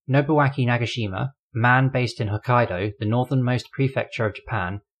Nobuaki Nagashima, a man based in Hokkaido, the northernmost prefecture of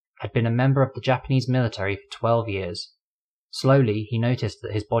Japan, had been a member of the Japanese military for 12 years. Slowly, he noticed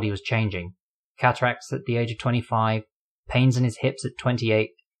that his body was changing. Cataracts at the age of 25, pains in his hips at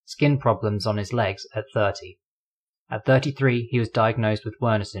 28, skin problems on his legs at 30. At 33, he was diagnosed with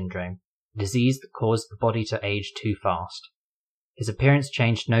Werner syndrome, a disease that caused the body to age too fast. His appearance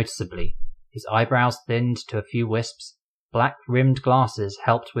changed noticeably. His eyebrows thinned to a few wisps, black-rimmed glasses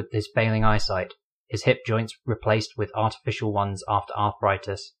helped with his failing eyesight, his hip joints replaced with artificial ones after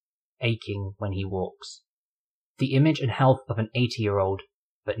arthritis, aching when he walks. The image and health of an 80-year-old,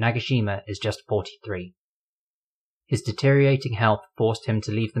 but Nagashima is just 43. His deteriorating health forced him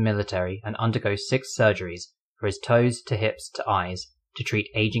to leave the military and undergo 6 surgeries, for his toes to hips to eyes, to treat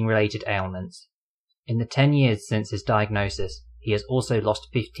aging-related ailments. In the 10 years since his diagnosis, he has also lost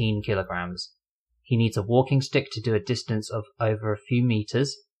 15 kilograms. He needs a walking stick to do a distance of over a few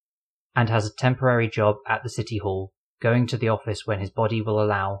meters, and has a temporary job at the city hall, going to the office when his body will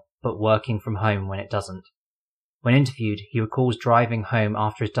allow, but working from home when it doesn't. When interviewed, he recalls driving home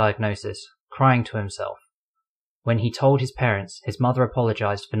after his diagnosis, crying to himself. When he told his parents, his mother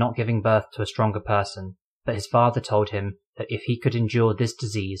apologized for not giving birth to a stronger person, but his father told him that if he could endure this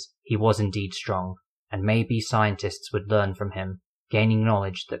disease, he was indeed strong, and maybe scientists would learn from him, gaining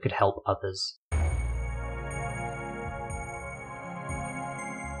knowledge that could help others.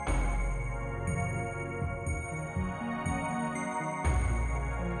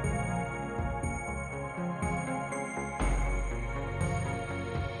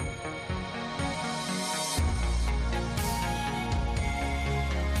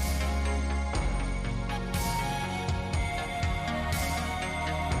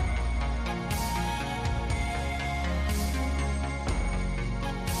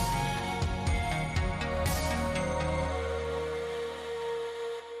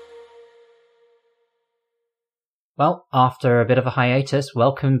 Well, after a bit of a hiatus,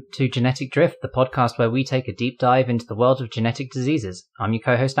 welcome to Genetic Drift, the podcast where we take a deep dive into the world of genetic diseases. I'm your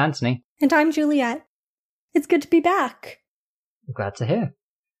co-host, Anthony. And I'm Juliet. It's good to be back. I'm glad to hear.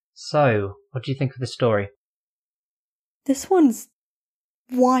 So, what do you think of the story? This one's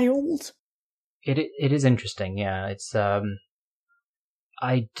wild. It is interesting, yeah. It's,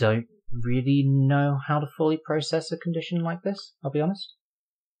 I don't really know how to fully process a condition like this, I'll be honest.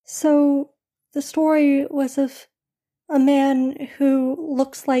 So, the story was of a man who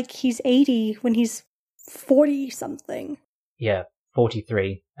looks like he's 80 when he's 40-something. Yeah,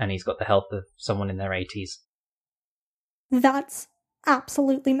 43, and he's got the health of someone in their 80s. That's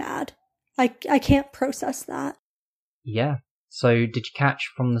absolutely mad. I can't process that. Yeah. So, did you catch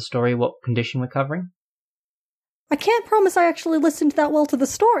from the story what condition we're covering? I can't promise I actually listened that well to the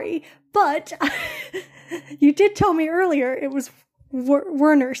story, but you did tell me earlier it was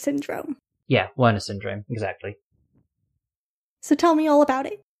Werner syndrome. Yeah, Werner syndrome, exactly. So tell me all about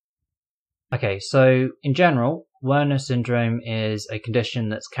it. Okay, so in general, Werner syndrome is a condition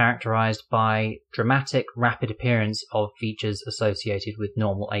that's characterized by dramatic, rapid appearance of features associated with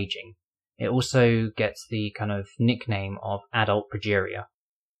normal aging. It also gets the kind of nickname of adult progeria.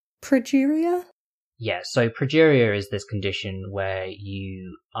 Progeria? Yeah, so progeria is this condition where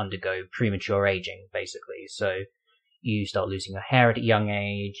you undergo premature aging, basically. So you start losing your hair at a young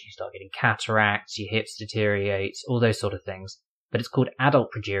age, you start getting cataracts, your hips deteriorate, all those sort of things. But it's called adult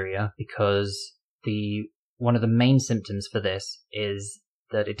progeria because one of the main symptoms for this is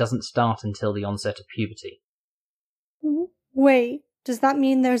that it doesn't start until the onset of puberty. Wait, does that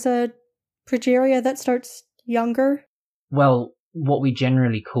mean there's a progeria that starts younger? Well, what we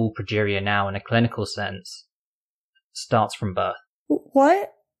generally call progeria now in a clinical sense starts from birth.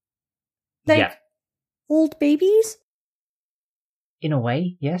 What? Like yeah. Old babies? In a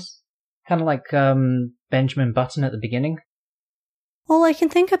way, yes. Kind of like Benjamin Button at the beginning. All I can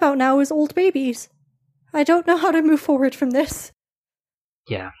think about now is old babies. I don't know how to move forward from this.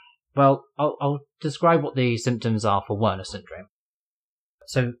 Yeah. Well, I'll describe what the symptoms are for Werner syndrome.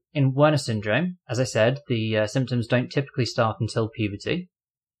 So, in Werner syndrome, as I said, the symptoms don't typically start until puberty.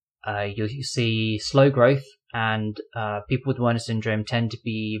 You see slow growth, and people with Werner syndrome tend to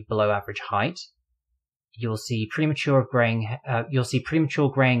be below average height. You'll see premature graying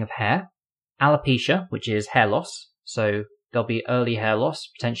of hair, alopecia, which is hair loss. So there'll be early hair loss,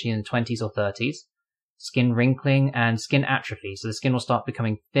 potentially in the 20s or 30s. Skin wrinkling and skin atrophy. So the skin will start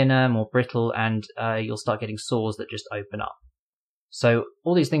becoming thinner, more brittle, and you'll start getting sores that just open up. So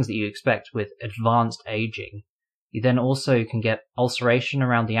all these things that you expect with advanced aging. You then also can get ulceration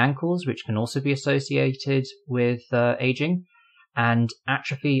around the ankles, which can also be associated with aging. and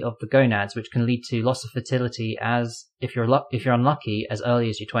atrophy of the gonads, which can lead to loss of fertility as, if you're unlucky, as early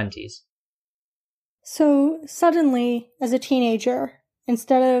as your 20s. So suddenly, as a teenager,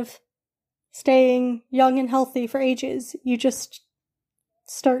 instead of staying young and healthy for ages, you just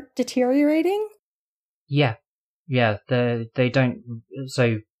start deteriorating? Yeah. They don't.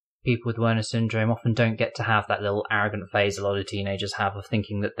 So people with Werner syndrome often don't get to have that little arrogant phase a lot of teenagers have of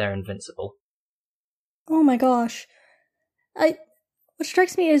thinking that they're invincible. Oh my gosh. What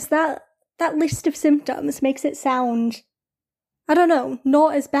strikes me is that list of symptoms makes it sound, I don't know,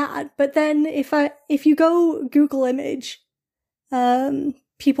 not as bad. But then if you go Google image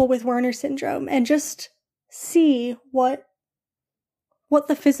people with Werner syndrome and just see what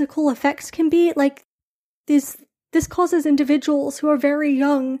the physical effects can be, like this causes individuals who are very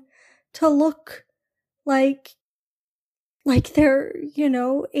young to look like they're,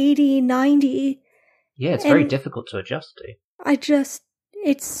 80, 90. Yeah, it's very difficult to adjust to.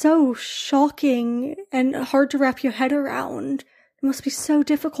 It's so shocking and hard to wrap your head around. It must be so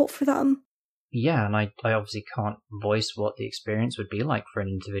difficult for them. Yeah, and I obviously can't voice what the experience would be like for an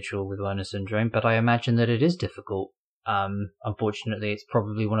individual with Werner syndrome, but I imagine that it is difficult. Unfortunately, it's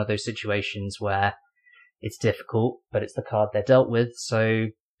probably one of those situations where it's difficult, but it's the card they're dealt with, so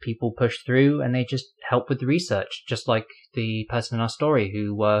people push through and they just help with the research, just like the person in our story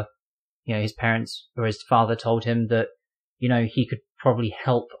who, his parents or his father told him that, he could probably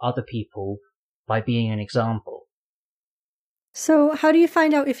help other people by being an example. So how do you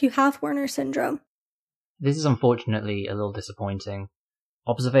find out if you have Werner syndrome? This is unfortunately a little disappointing.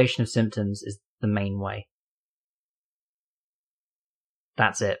 Observation of symptoms is the main way.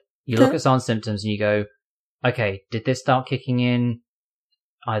 That's it. You look at someone's symptoms and you go, okay, did this start kicking in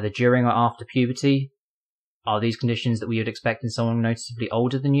either during or after puberty? Are these conditions that we would expect in someone noticeably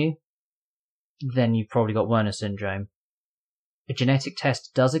older than you? Then you've probably got Werner syndrome. A genetic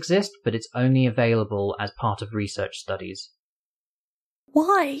test does exist, but it's only available as part of research studies.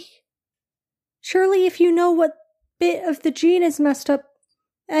 Why? Surely if you know what bit of the gene is messed up,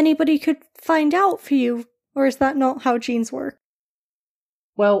 anybody could find out for you. Or is that not how genes work?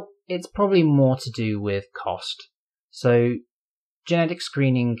 Well, it's probably more to do with cost. So, genetic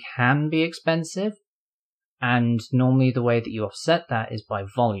screening can be expensive, and normally the way that you offset that is by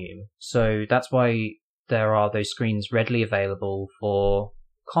volume. So that's why there are those screens readily available for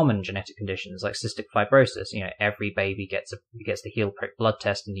common genetic conditions like cystic fibrosis. Every baby gets the heel prick blood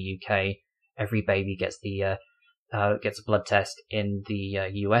test in the UK. Every baby gets a blood test in the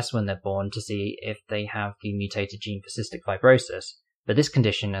US when they're born to see if they have the mutated gene for cystic fibrosis. But this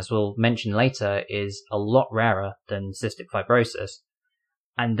condition, as we'll mention later, is a lot rarer than cystic fibrosis,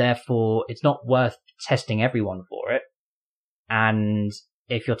 and therefore it's not worth testing everyone for it. And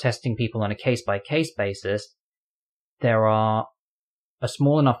if you're testing people on a case-by-case basis, there are a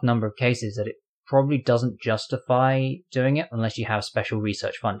small enough number of cases that it probably doesn't justify doing it unless you have special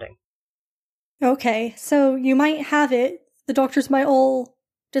research funding. Okay, so you might have it. The doctors might all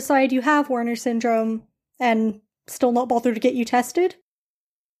decide you have Werner syndrome and still not bother to get you tested?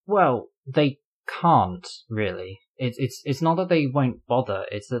 Well, they can't, really. It's not that they won't bother,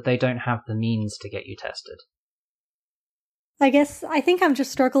 it's that they don't have the means to get you tested. I think I'm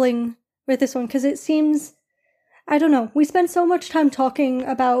just struggling with this one because it seems, I don't know, we spend so much time talking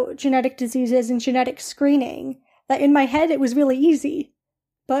about genetic diseases and genetic screening that in my head it was really easy.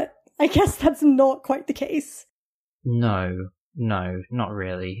 But I guess that's not quite the case. No, not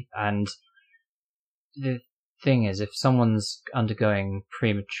really. And the thing is, if someone's undergoing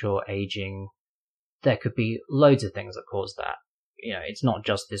premature aging, there could be loads of things that cause that. It's not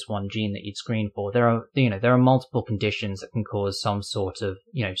just this one gene that you'd screen for. There are multiple conditions that can cause some sort of,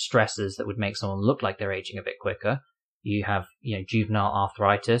 stresses that would make someone look like they're aging a bit quicker. You have, juvenile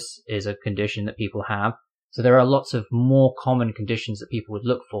arthritis is a condition that people have. So there are lots of more common conditions that people would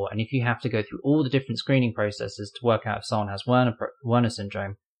look for. And if you have to go through all the different screening processes to work out if someone has Werner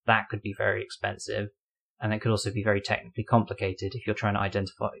syndrome, that could be very expensive. And it could also be very technically complicated if you're trying to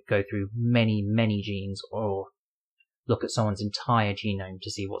go through many, many genes or look at someone's entire genome to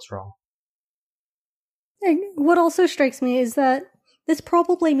see what's wrong. What also strikes me is that this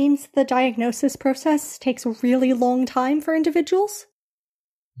probably means the diagnosis process takes a really long time for individuals.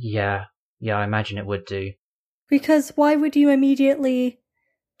 Yeah, I imagine it would do. Because why would you immediately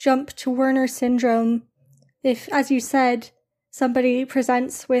jump to Werner syndrome if, as you said, somebody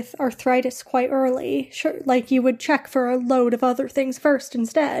presents with arthritis quite early? Sure, you would check for a load of other things first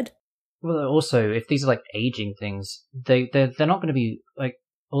instead. Well, also, if these are aging things, they're not going to be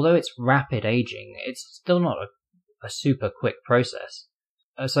although it's rapid aging, it's still not a super quick process.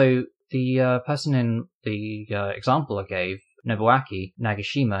 So the person in the example I gave, Nobuaki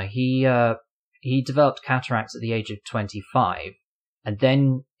Nagashima, he developed cataracts at the age of 25, and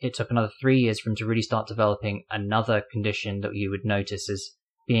then it took another 3 years for him to really start developing another condition that you would notice as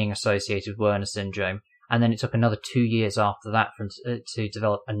being associated with Werner syndrome. And then it took another 2 years after that for him to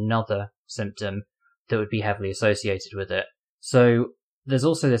develop another symptom that would be heavily associated with it. So there's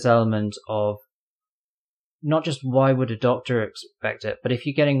also this element of not just why would a doctor expect it, but if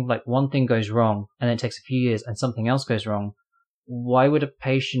you're getting like one thing goes wrong and then it takes a few years and something else goes wrong, why would a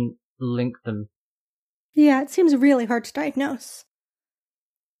patient link them? Yeah, it seems really hard to diagnose.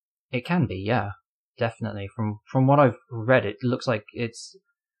 It can be, yeah, definitely. From what I've read, it looks like it's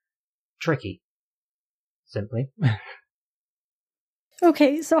tricky, simply.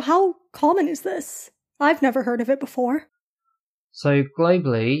 Okay, so how common is this? I've never heard of it before. So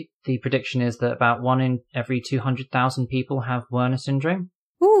globally, the prediction is that about 1 in every 200,000 people have Werner syndrome.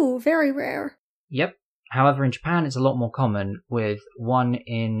 Ooh, very rare. Yep. However, in Japan, it's a lot more common, with 1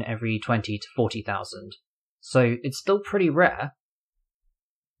 in every 20 to 40,000. So it's still pretty rare,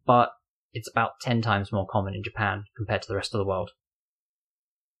 but it's about 10 times more common in Japan compared to the rest of the world.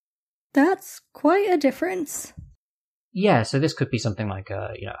 That's quite a difference. Yeah, so this could be something like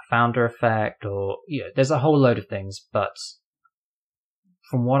a founder effect, or there's a whole load of things, but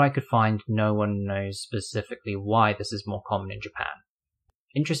from what I could find, no one knows specifically why this is more common in Japan.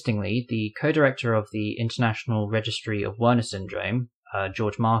 Interestingly, the co-director of the International Registry of Werner Syndrome,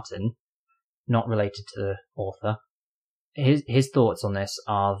 George Martin, not related to the author, his thoughts on this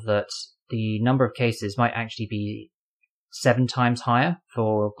are that the number of cases might actually be 7 times higher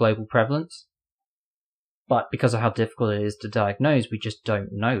for global prevalence. But because of how difficult it is to diagnose, we just don't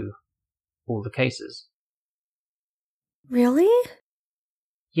know all the cases. Really?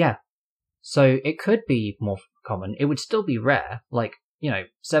 Yeah. So it could be more common. It would still be rare.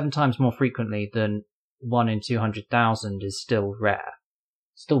 7 times more frequently than 1 in 200,000 is still rare.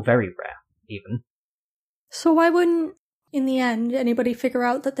 Still very rare, even. So why wouldn't, in the end, anybody figure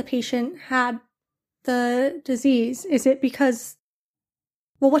out that the patient had the disease? Is it because,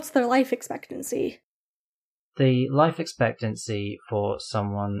 what's their life expectancy? The life expectancy for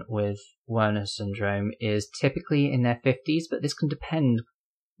someone with Werner syndrome is typically in their 50s, but this can depend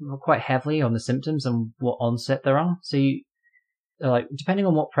quite heavily on the symptoms and what onset there are. So depending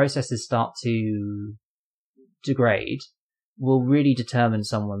on what processes start to degrade will really determine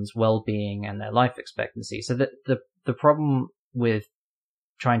someone's well-being and their life expectancy. So the problem with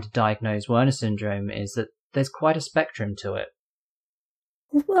trying to diagnose Werner syndrome is that there's quite a spectrum to it.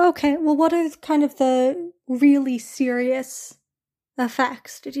 Okay, well, what are kind of the really serious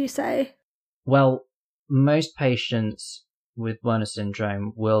effects, did you say? Well, most patients with Werner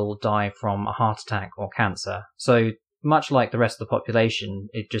syndrome will die from a heart attack or cancer. So much like the rest of the population,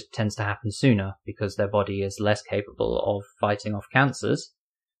 it just tends to happen sooner because their body is less capable of fighting off cancers,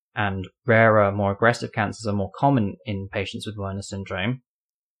 and rarer, more aggressive cancers are more common in patients with Werner syndrome.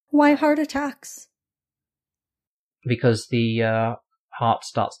 Why heart attacks? Because the heart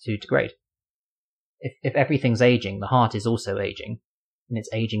starts to degrade. If everything's aging, the heart is also aging, and it's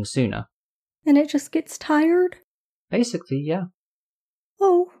aging sooner. And it just gets tired? Basically, yeah.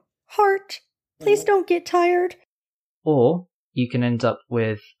 Oh, heart, please don't get tired. Or you can end up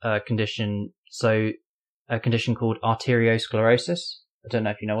with a condition called arteriosclerosis. I don't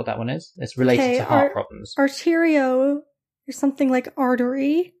know if you know what that one is. It's related to heart problems. Arterio is something like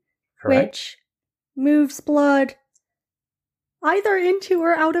artery, Correct. Which moves blood either into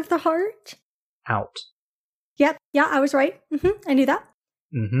or out of the heart. Out. Yep, yeah, I was right. I knew that.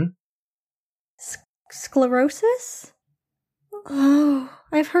 Sclerosis? Oh,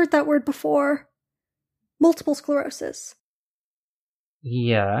 I've heard that word before. Multiple sclerosis.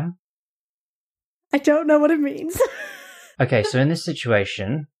 Yeah. I don't know what it means. Okay, so in this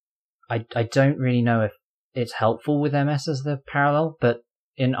situation, I don't really know if it's helpful with MS as the parallel, but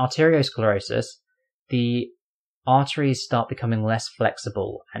in arteriosclerosis, the arteries start becoming less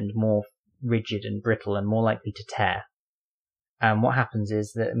flexible and more rigid and brittle and more likely to tear. And what happens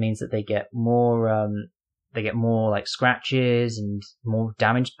is that it means that they get more like scratches and more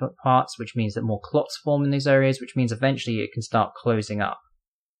damaged parts, which means that more clots form in these areas, which means eventually it can start closing up.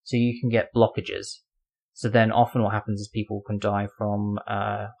 So you can get blockages. So then often what happens is people can die from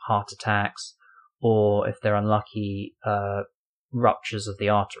heart attacks, or if they're unlucky, ruptures of the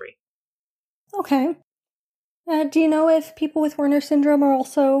artery. Okay. Do you know if people with Werner syndrome are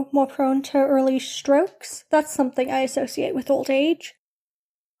also more prone to early strokes? That's something I associate with old age.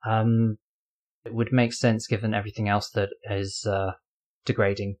 It would make sense given everything else that is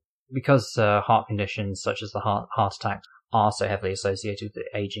degrading. Because heart conditions such as the heart attack are so heavily associated with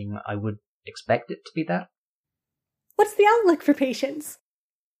aging, I would expect it to be that. What's the outlook for patients?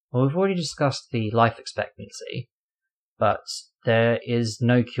 Well, we've already discussed the life expectancy, but there is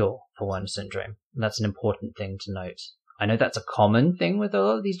no cure for Werner syndrome. That's an important thing to note. I know that's a common thing with a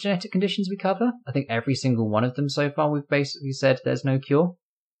lot of these genetic conditions we cover. I think every single one of them so far we've basically said there's no cure.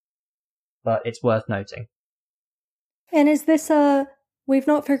 But it's worth noting. And is this we've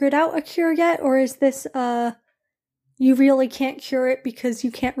not figured out a cure yet, or is this you really can't cure it because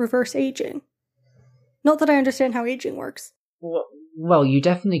you can't reverse aging? Not that I understand how aging works. Well, you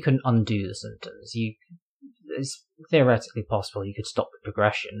definitely couldn't undo the symptoms. It's theoretically possible you could stop the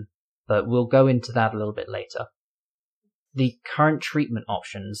progression, but we'll go into that a little bit later. The current treatment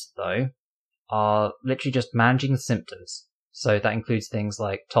options, though, are literally just managing the symptoms. So that includes things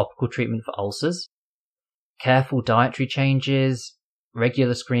like topical treatment for ulcers, careful dietary changes,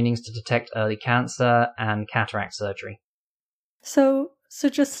 regular screenings to detect early cancer, and cataract surgery. So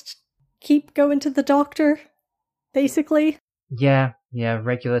just keep going to the doctor, basically? Yeah,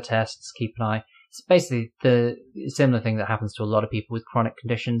 regular tests, keep an eye. It's basically the similar thing that happens to a lot of people with chronic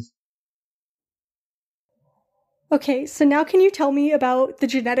conditions. Okay, so now can you tell me about the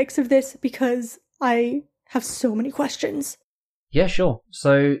genetics of this, because I have so many questions. Yeah, sure.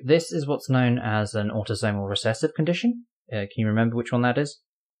 So this is what's known as an autosomal recessive condition. Can you remember which one that is?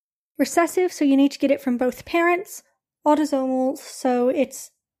 Recessive, so you need to get it from both parents. Autosomal, so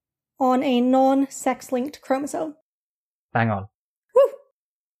it's on a non-sex-linked chromosome. Bang on. Woo!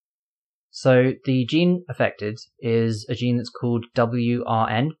 So the gene affected is a gene that's called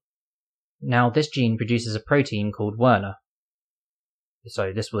WRN. Now this gene produces a protein called Werner.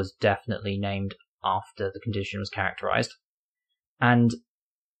 So this was definitely named after the condition was characterized. And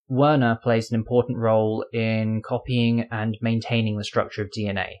Werner plays an important role in copying and maintaining the structure of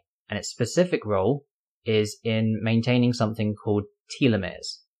DNA. And its specific role is in maintaining something called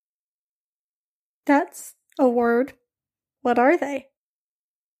telomeres. That's a word. What are they?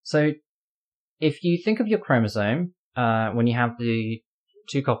 So, if you think of your chromosome, when you have the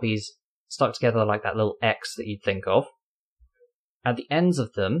two copies stuck together like that little X that you'd think of, at the ends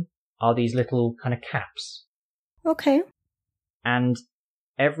of them are these little kind of caps. Okay. And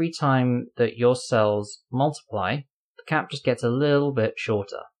every time that your cells multiply, the cap just gets a little bit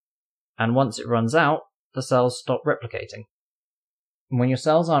shorter. And once it runs out, the cells stop replicating. And when your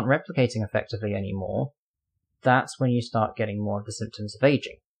cells aren't replicating effectively anymore, that's when you start getting more of the symptoms of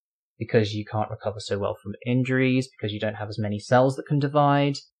aging. Because you can't recover so well from injuries, because you don't have as many cells that can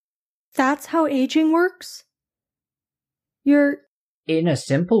divide. That's how aging works? In a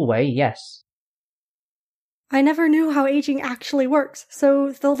simple way, yes. I never knew how aging actually works.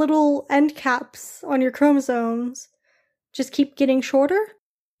 So the little end caps on your chromosomes just keep getting shorter?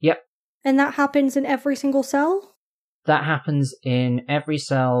 Yep. And that happens in every single cell? That happens in every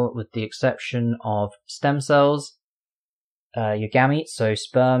cell with the exception of stem cells, your gametes, so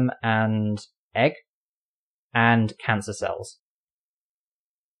sperm and egg, and cancer cells.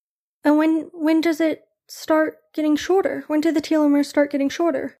 And when does it start getting shorter? When do the telomeres start getting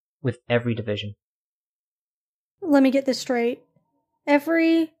shorter? With every division. Let me get this straight.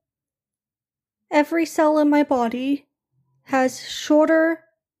 Every cell in my body has shorter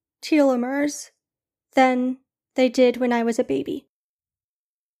telomeres than they did when I was a baby.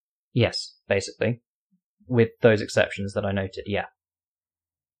 Yes, basically. With those exceptions that I noted, yeah.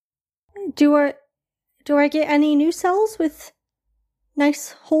 Do I get any new cells with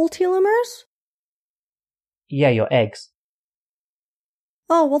nice whole telomeres? Yeah, your eggs.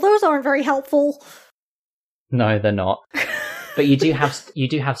 Oh, well those aren't very helpful. No, they're not. But you do have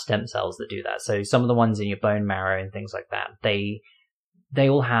stem cells that do that. So some of the ones in your bone marrow and things like that, they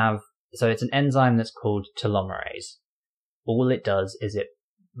all have, so it's an enzyme that's called telomerase. All it does is it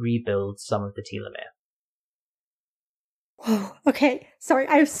rebuilds some of the telomere. Whoa, okay, sorry,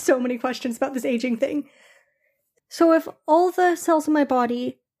 I have so many questions about this aging thing. So if all the cells in my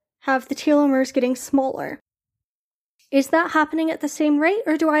body have the telomeres getting smaller, is that happening at the same rate,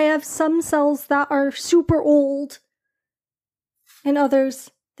 or do I have some cells that are super old and others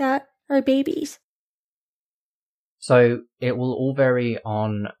that are babies? So it will all vary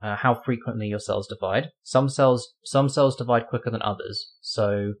on how frequently your cells divide. Some cells divide quicker than others.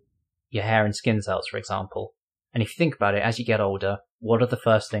 So your hair and skin cells, for example. And if you think about it, as you get older, what are the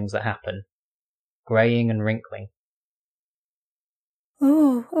first things that happen? Graying and wrinkling.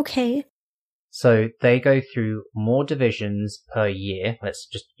 Oh, okay. So they go through more divisions per year. Let's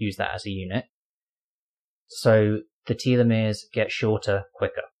just use that as a unit. So the telomeres get shorter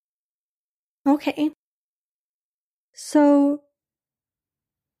quicker. Okay. So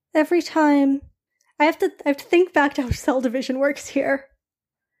every time I have to think back to how cell division works here.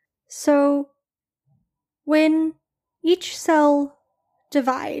 So when each cell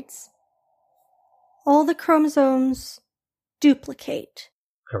divides. All the chromosomes duplicate.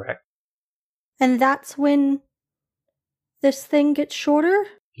 Correct. And that's when this thing gets shorter?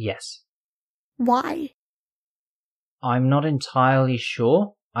 Yes. Why? I'm not entirely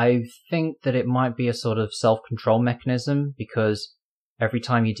sure. I think that it might be a sort of self-control mechanism, because every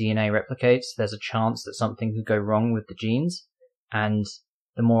time your DNA replicates, there's a chance that something could go wrong with the genes, and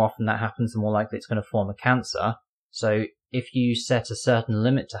the more often that happens, the more likely it's going to form a cancer. So if you set a certain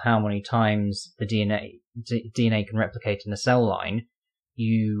limit to how many times the DNA can replicate in a cell line,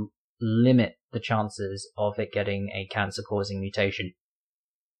 you limit the chances of it getting a cancer-causing mutation.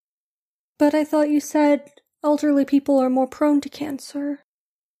 But I thought you said elderly people are more prone to cancer.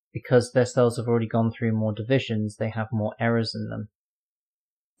 Because their cells have already gone through more divisions, they have more errors in them.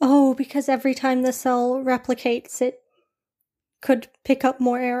 Oh, because every time the cell replicates, it could pick up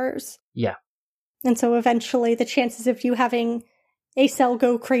more errors. Yeah. And so eventually the chances of you having a cell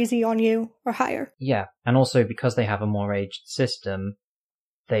go crazy on you are higher. Yeah, and also because they have a more aged system,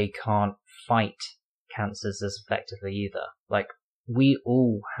 they can't fight cancers as effectively either. Like, we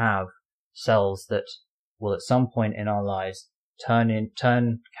all have cells that will at some point in our lives turn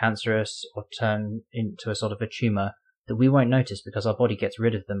cancerous or turn into a sort of a tumor that we won't notice because our body gets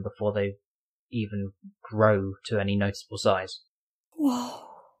rid of them before they even grow to any noticeable size. Whoa.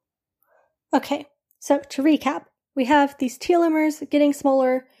 Okay, so to recap, we have these telomeres getting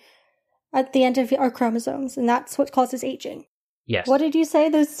smaller at the end of our chromosomes, and that's what causes aging. Yes. What did you say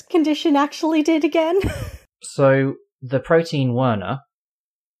this condition actually did again? So the protein Werner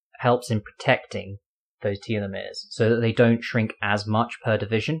helps in protecting those telomeres so that they don't shrink as much per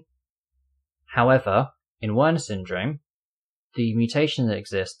division. However, in Werner syndrome, the mutation that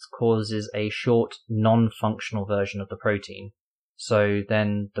exists causes a short, non-functional version of the protein. So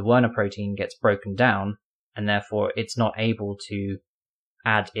then the Werner protein gets broken down, and therefore it's not able to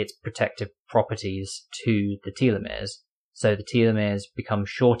add its protective properties to the telomeres. So the telomeres become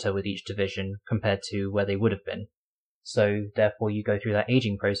shorter with each division compared to where they would have been. So therefore you go through that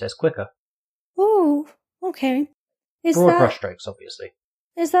aging process quicker. Oh, okay. Broad brushstrokes, obviously.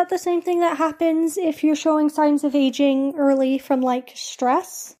 Is that the same thing that happens if you're showing signs of aging early from, like,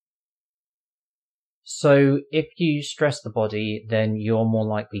 stress? So if you stress the body, then you're more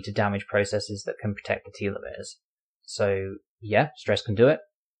likely to damage processes that can protect the telomeres. So yeah, stress can do it.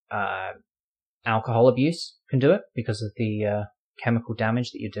 Alcohol abuse can do it because of the chemical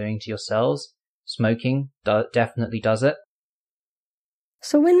damage that you're doing to your cells. Smoking definitely does it.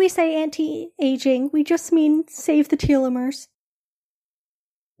 So when we say anti-aging, we just mean save the telomeres.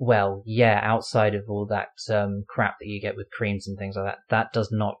 Well, yeah, outside of all that crap that you get with creams and things like that, that does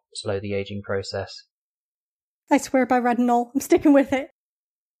not slow the aging process. I swear by retinol, I'm sticking with it.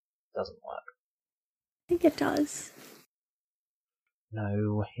 Doesn't work. I think it does.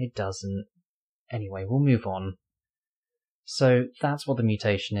 No, it doesn't. Anyway, we'll move on. So that's what the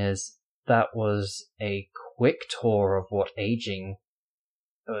mutation is. That was a quick tour of what aging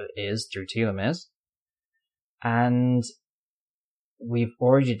is through telomeres. And we've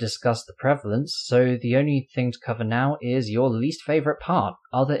already discussed the prevalence, so the only thing to cover now is your least favourite part,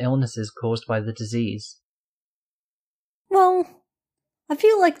 other illnesses caused by the disease. Well, I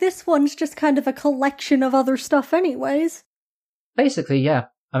feel like this one's just kind of a collection of other stuff anyways. Basically, yeah.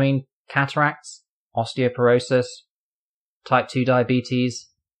 I mean, cataracts, osteoporosis, type 2 diabetes,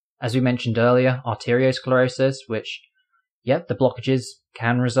 as we mentioned earlier, arteriosclerosis, which, yep, the blockages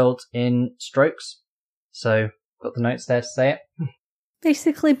can result in strokes. So, got the notes there to say it.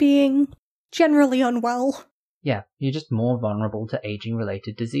 Basically being generally unwell. Yeah, you're just more vulnerable to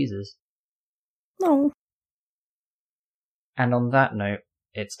aging-related diseases. Oh. And on that note,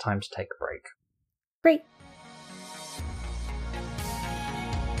 it's time to take a break. Great.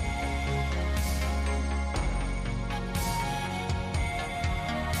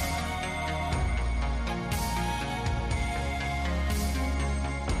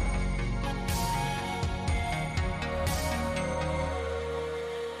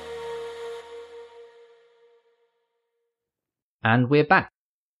 And we're back.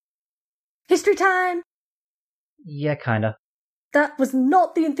 History time! Yeah, kinda. That was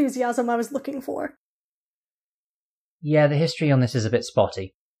not the enthusiasm I was looking for. Yeah, the history on this is a bit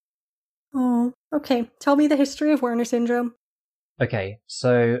spotty. Oh, okay. Tell me the history of Werner syndrome. Okay,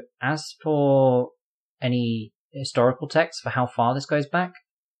 so as for any historical texts for how far this goes back,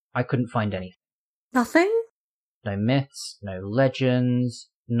 I couldn't find anything. Nothing? No myths, no legends,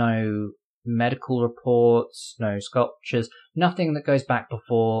 no medical reports, no sculptures, nothing that goes back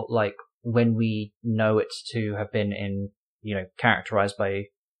before, like, when we know it to have been in, characterized by,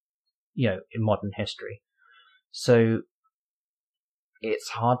 in modern history. So it's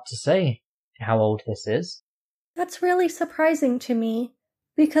hard to say how old this is. That's really surprising to me,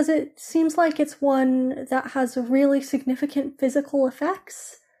 because it seems like it's one that has really significant physical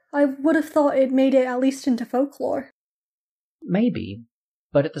effects. I would have thought it made it at least into folklore. Maybe,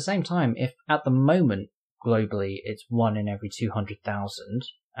 but at the same time, if at the moment globally it's 1 in every 200,000,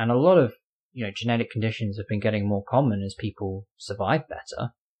 and a lot of genetic conditions have been getting more common as people survive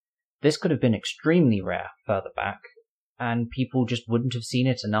better, this could have been extremely rare further back, and people just wouldn't have seen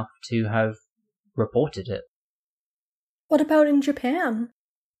it enough to have reported it. What about in Japan?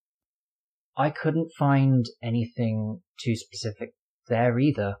 I couldn't find anything too specific there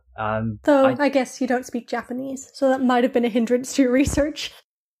either. Though I guess you don't speak Japanese, so that might have been a hindrance to your research.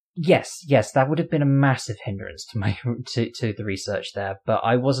 Yes, that would have been a massive hindrance to my to the research there, but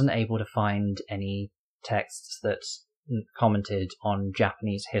I wasn't able to find any texts that commented on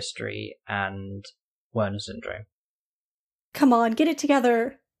Japanese history and Werner syndrome. Come on, get it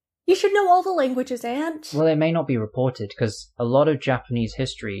together. You should know all the languages, Ant. Well, it may not be reported, because a lot of Japanese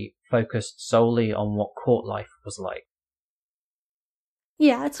history focused solely on what court life was like.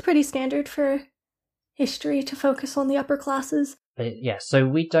 Yeah, it's pretty standard for history to focus on the upper classes. But so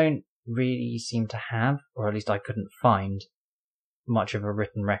we don't really seem to have, or at least I couldn't find, much of a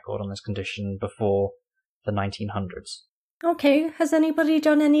written record on this condition before the 1900s. Okay, has anybody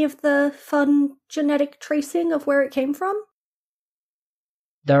done any of the fun genetic tracing of where it came from?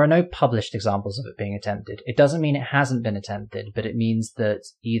 There are no published examples of it being attempted. It doesn't mean it hasn't been attempted, but it means that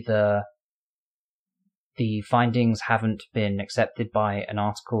either the findings haven't been accepted by an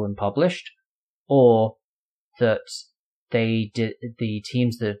article and published, or that the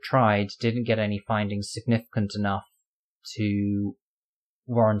teams that tried didn't get any findings significant enough to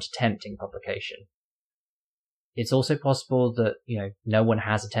warrant attempting publication. It's also possible that, no one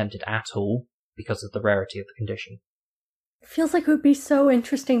has attempted at all because of the rarity of the condition. It feels like it would be so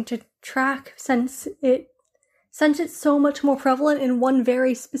interesting to track since it's so much more prevalent in one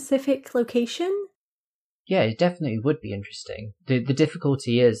very specific location. Yeah, it definitely would be interesting. The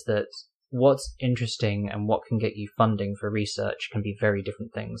difficulty is that what's interesting and what can get you funding for research can be very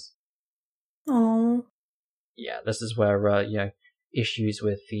different things. Oh. Yeah, this is where, issues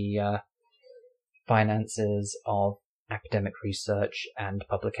with the finances of academic research and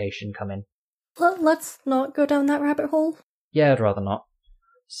publication come in. Let's not go down that rabbit hole. Yeah, I'd rather not.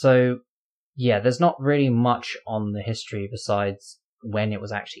 So, there's not really much on the history besides when it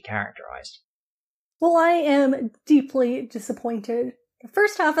was actually characterized. Well, I am deeply disappointed. The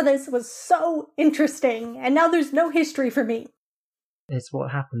first half of this was so interesting, and now there's no history for me. It's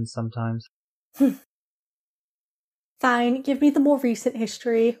what happens sometimes. Fine, give me the more recent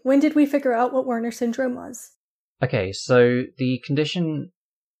history. When did we figure out what Werner syndrome was? Okay, so the condition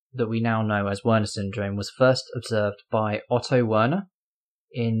that we now know as Werner syndrome was first observed by Otto Werner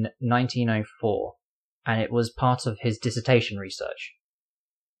in 1904, and it was part of his dissertation research.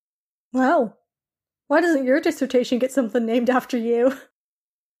 Wow. Why doesn't your dissertation get something named after you?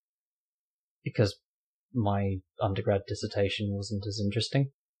 Because my undergrad dissertation wasn't as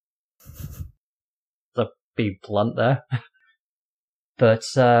interesting. To be blunt there. But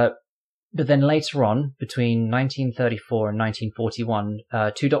then later on, between 1934 and 1941,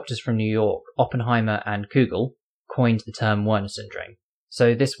 two doctors from New York, Oppenheimer and Kugel, coined the term Werner syndrome.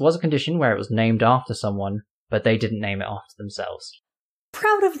 So this was a condition where it was named after someone, but they didn't name it after themselves.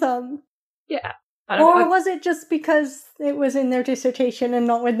 Proud of them! Yeah. Or was it just because it was in their dissertation and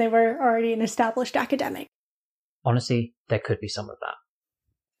not when they were already an established academic? Honestly, there could be some of that.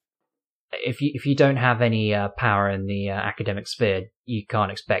 If you don't have any power in the academic sphere, you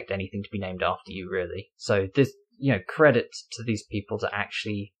can't expect anything to be named after you, really. So this, credit to these people to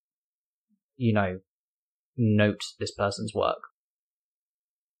actually, note this person's work.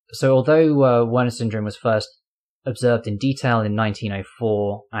 So although Werner syndrome was first observed in detail in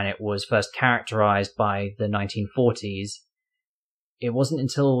 1904 and it was first characterized by the 1940s, it wasn't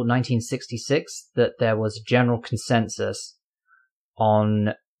until 1966 that there was a general consensus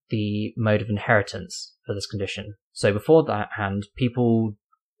on the mode of inheritance for this condition. So before that hand, people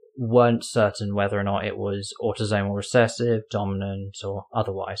weren't certain whether or not it was autosomal recessive, dominant, or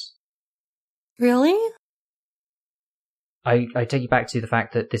otherwise. Really? I take you back to the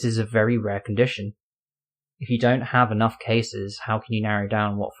fact that this is a very rare condition. If you don't have enough cases, how can you narrow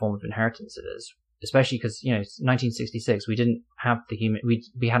down what form of inheritance it is? Especially because, 1966, we didn't have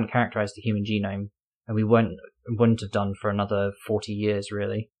we hadn't characterized the human genome, and we wouldn't have done for another 40 years,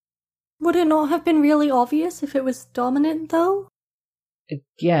 really. Would it not have been really obvious if it was dominant, though?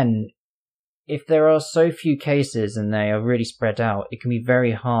 Again, if there are so few cases and they are really spread out, it can be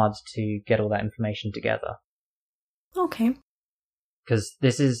very hard to get all that information together. Okay. Because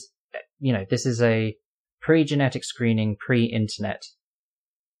this is a pre-genetic screening, pre-internet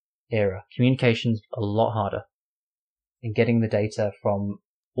era. Communication's a lot harder. And getting the data from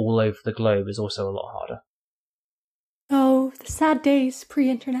all over the globe is also a lot harder. Oh, the sad days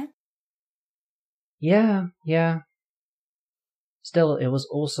pre-internet. Yeah. Still, it was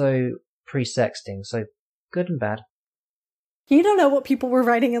also pre-sexting, so good and bad. You don't know what people were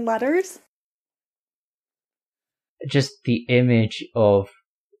writing in letters. Just the image of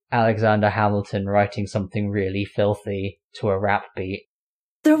Alexander Hamilton writing something really filthy to a rap beat.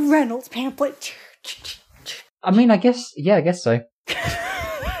 The Reynolds pamphlet. I mean, I guess so.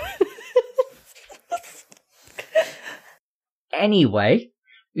 Anyway,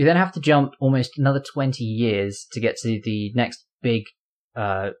 we then have to jump almost another 20 years to get to the next big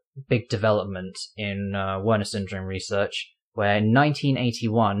development in Werner syndrome research, where in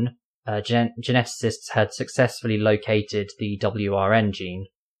 1981, geneticists had successfully located the WRN gene.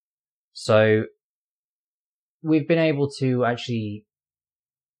 So we've been able to actually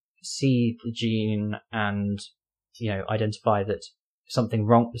see the gene and, identify that something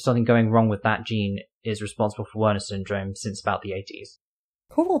going wrong with that gene is responsible for Werner syndrome since about the 80s.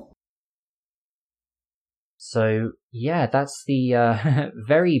 Cool. So, yeah, that's the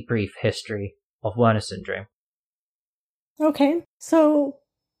very brief history of Werner syndrome. Okay, so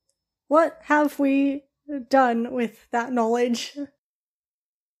what have we done with that knowledge?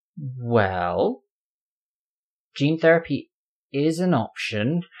 Well, gene therapy is an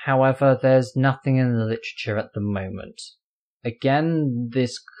option. However, there's nothing in the literature at the moment. Again,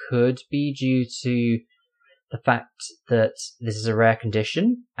 this could be due to the fact that this is a rare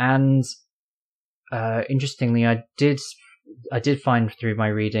condition, and interestingly, I did find through my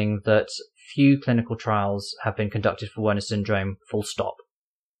reading that few clinical trials have been conducted for Werner syndrome, full stop.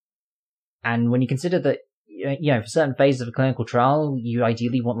 And when you consider that, for certain phases of a clinical trial, you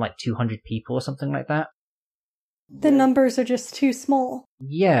ideally want like 200 people or something like that. The numbers are just too small.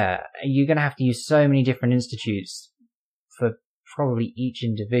 Yeah, you're going to have to use so many different institutes for probably each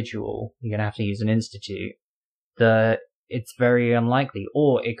individual. You're going to have to use an institute. It's very unlikely.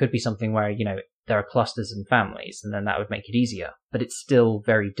 Or it could be something where, there are clusters and families, and then that would make it easier. But it's still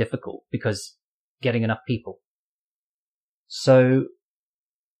very difficult because getting enough people. So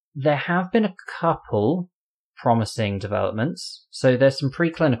there have been a couple promising developments. So there's some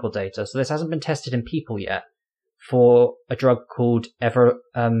preclinical data. So this hasn't been tested in people yet for a drug called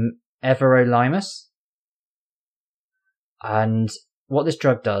everolimus. And what this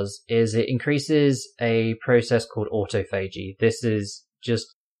drug does is it increases a process called autophagy. This is just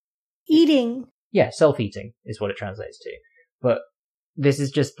eating. Yeah, self-eating is what it translates to. But this is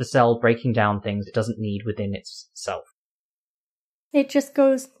just the cell breaking down things it doesn't need within itself. It just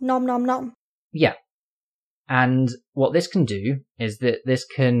goes nom nom nom. Yeah. And what this can do is that this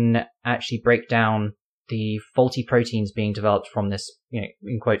can actually break down the faulty proteins being developed from this,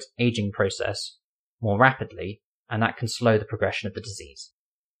 in quotes, aging process more rapidly, and that can slow the progression of the disease.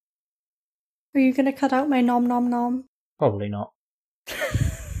 Are you going to cut out my nom nom nom? Probably not.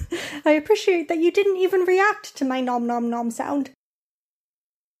 I appreciate that you didn't even react to my nom nom nom sound.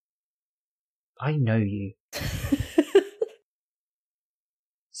 I know you.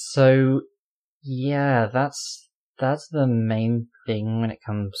 So, yeah, that's the main thing when it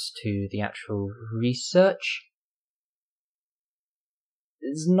comes to the actual research.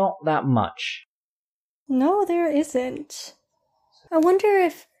 There's not that much. No, there isn't. I wonder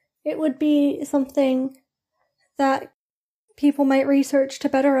if it would be something that people might research to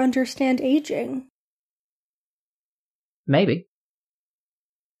better understand aging. Maybe.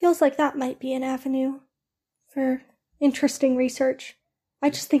 Feels like that might be an avenue for interesting research. I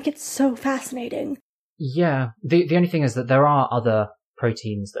just think it's so fascinating. Yeah, the only thing is that there are other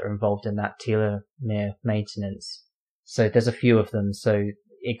proteins that are involved in that telomere maintenance. So there's a few of them, so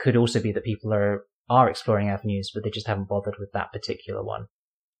it could also be that people are exploring avenues, but they just haven't bothered with that particular one.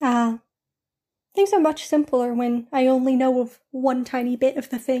 Things are much simpler when I only know of one tiny bit of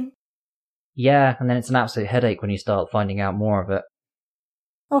the thing. Yeah, and then it's an absolute headache when you start finding out more of it.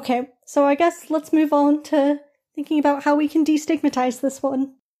 Okay, so I guess let's move on to thinking about how we can destigmatize this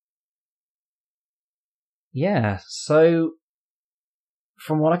one. Yeah, so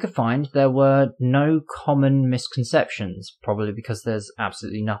from what I could find, there were no common misconceptions, probably because there's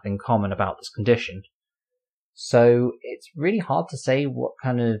absolutely nothing common about this condition. So it's really hard to say what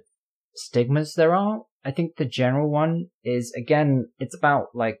kind of stigmas there are. I think the general one is, again, it's about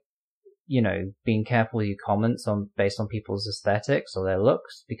being careful with your comments based on people's aesthetics or their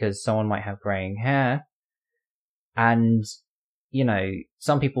looks, because someone might have graying hair. And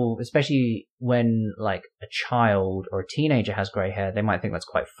some people, especially when like a child or a teenager has grey hair, they might think that's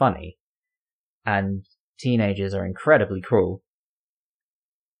quite funny. And teenagers are incredibly cruel.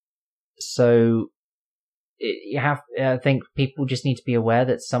 So I think people just need to be aware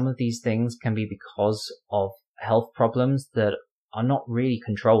that some of these things can be because of health problems that are not really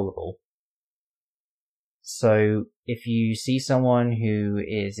controllable. So if you see someone who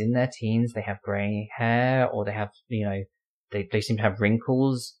is in their teens, they have grey hair, or they have, they seem to have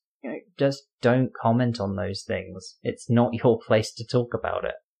wrinkles, just don't comment on those things. It's not your place to talk about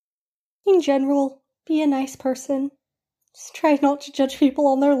it. In general, be a nice person. Just try not to judge people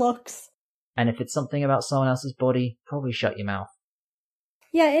on their looks. And if it's something about someone else's body, probably shut your mouth.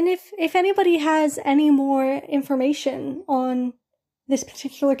 Yeah, and if anybody has any more information on this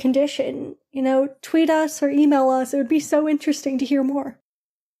particular condition, tweet us or email us. It would be so interesting to hear more. Are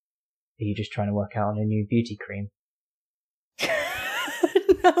you just trying to work out on a new beauty cream?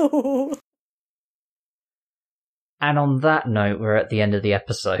 No. And on that note, we're at the end of the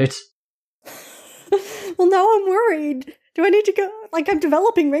episode. Well, now I'm worried. Do I need to go? I'm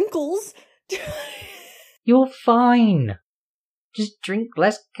developing wrinkles. You're fine. Just drink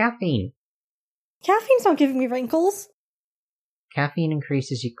less caffeine. Caffeine's not giving me wrinkles. Caffeine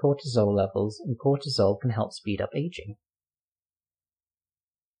increases your cortisol levels, and cortisol can help speed up aging.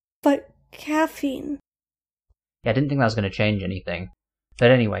 But caffeine... Yeah, I didn't think that was going to change anything.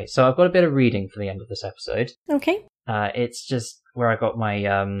 But anyway, so I've got a bit of reading for the end of this episode. Okay. It's just where I got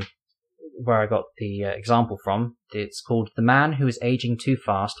the example from. It's called The Man Who Is Aging Too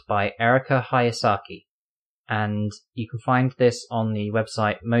Fast by Erika Hayasaki. And you can find this on the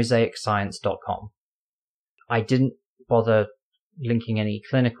website mosaicscience.com. I didn't bother linking any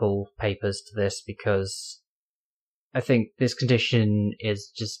clinical papers to this because I think this condition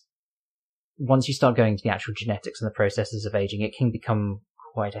is just, once you start going to the actual genetics and the processes of aging, it can become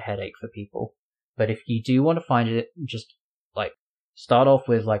quite a headache for people. But if you do want to find it, just start off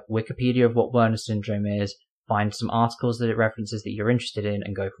with Wikipedia of what Werner syndrome is, find some articles that it references that you're interested in,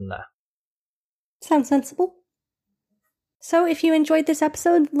 and go from there. Sounds sensible. So if you enjoyed this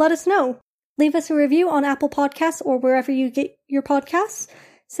episode, let us know. Leave us a review on Apple Podcasts or wherever you get your podcasts.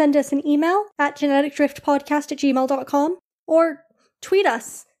 Send us an email at geneticdriftpodcast@gmail.com or tweet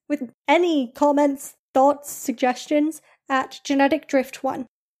us with any comments, thoughts, suggestions at geneticdrift1.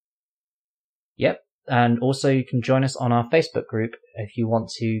 Yep. And also you can join us on our Facebook group if you want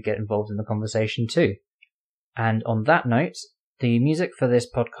to get involved in the conversation too. And on that note, the music for this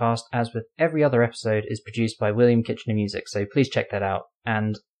podcast, as with every other episode, is produced by William Kitchener Music, so please check that out.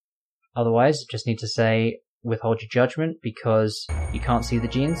 And otherwise, just need to say, withhold your judgment because you can't see the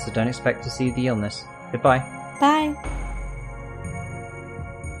genes, so don't expect to see the illness. Goodbye. Bye.